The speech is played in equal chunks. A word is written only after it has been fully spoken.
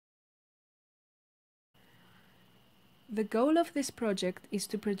The goal of this project is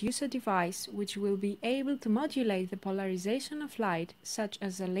to produce a device which will be able to modulate the polarization of light, such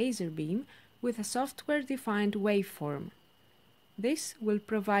as a laser beam, with a software-defined waveform. This will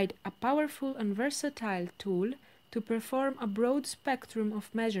provide a powerful and versatile tool to perform a broad spectrum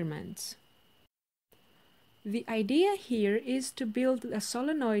of measurements. The idea here is to build a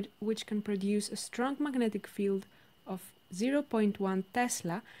solenoid which can produce a strong magnetic field of 0.1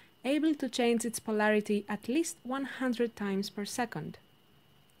 Tesla, able to change its polarity at least 100 times per second.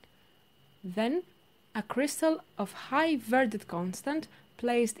 Then, a crystal of high Verdet constant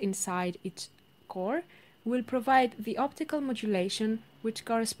placed inside its core will provide the optical modulation which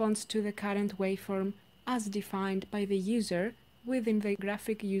corresponds to the current waveform as defined by the user within the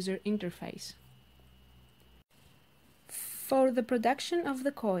graphic user interface. For the production of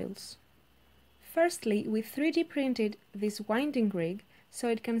the coils, firstly, we 3D printed this winding rig so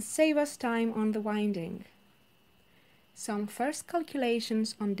it can save us time on the winding. Some first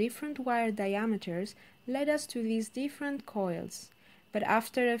calculations on different wire diameters led us to these different coils, but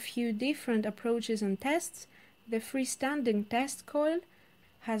after a few different approaches and tests, the freestanding test coil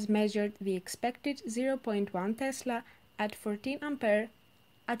has measured the expected 0.1 Tesla at 14 ampere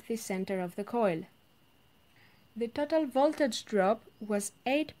at the center of the coil. The total voltage drop was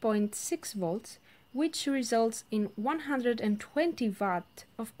 8.6 volts, which results in 120 watt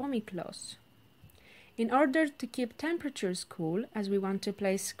of ohmic loss. In order to keep temperatures cool, as we want to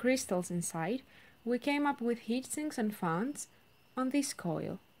place crystals inside, we came up with heatsinks and fans on this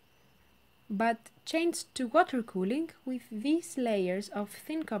coil, but changed to water cooling with these layers of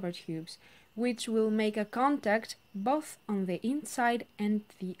thin copper tubes, which will make a contact both on the inside and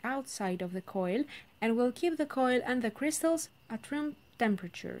the outside of the coil and will keep the coil and the crystals at room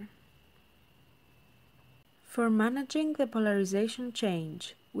temperature. For managing the polarization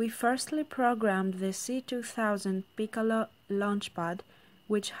change, we firstly programmed the C2000 Piccolo launchpad,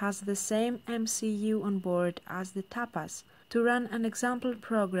 which has the same MCU on board as the TAPAS, to run an example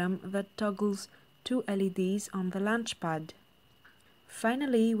program that toggles two LEDs on the launchpad.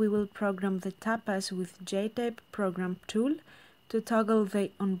 Finally, we will program the TAPAS with JTape program tool to toggle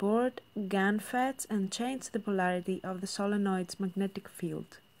the onboard GaN FETs and change the polarity of the solenoid's magnetic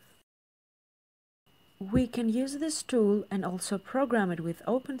field. We can use this tool and also program it with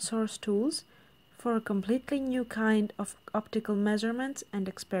open source tools for a completely new kind of optical measurements and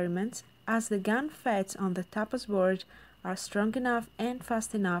experiments, as the GaN FETs on the TAPAS board are strong enough and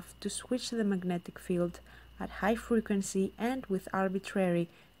fast enough to switch the magnetic field at high frequency and with arbitrary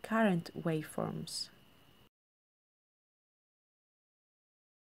current waveforms.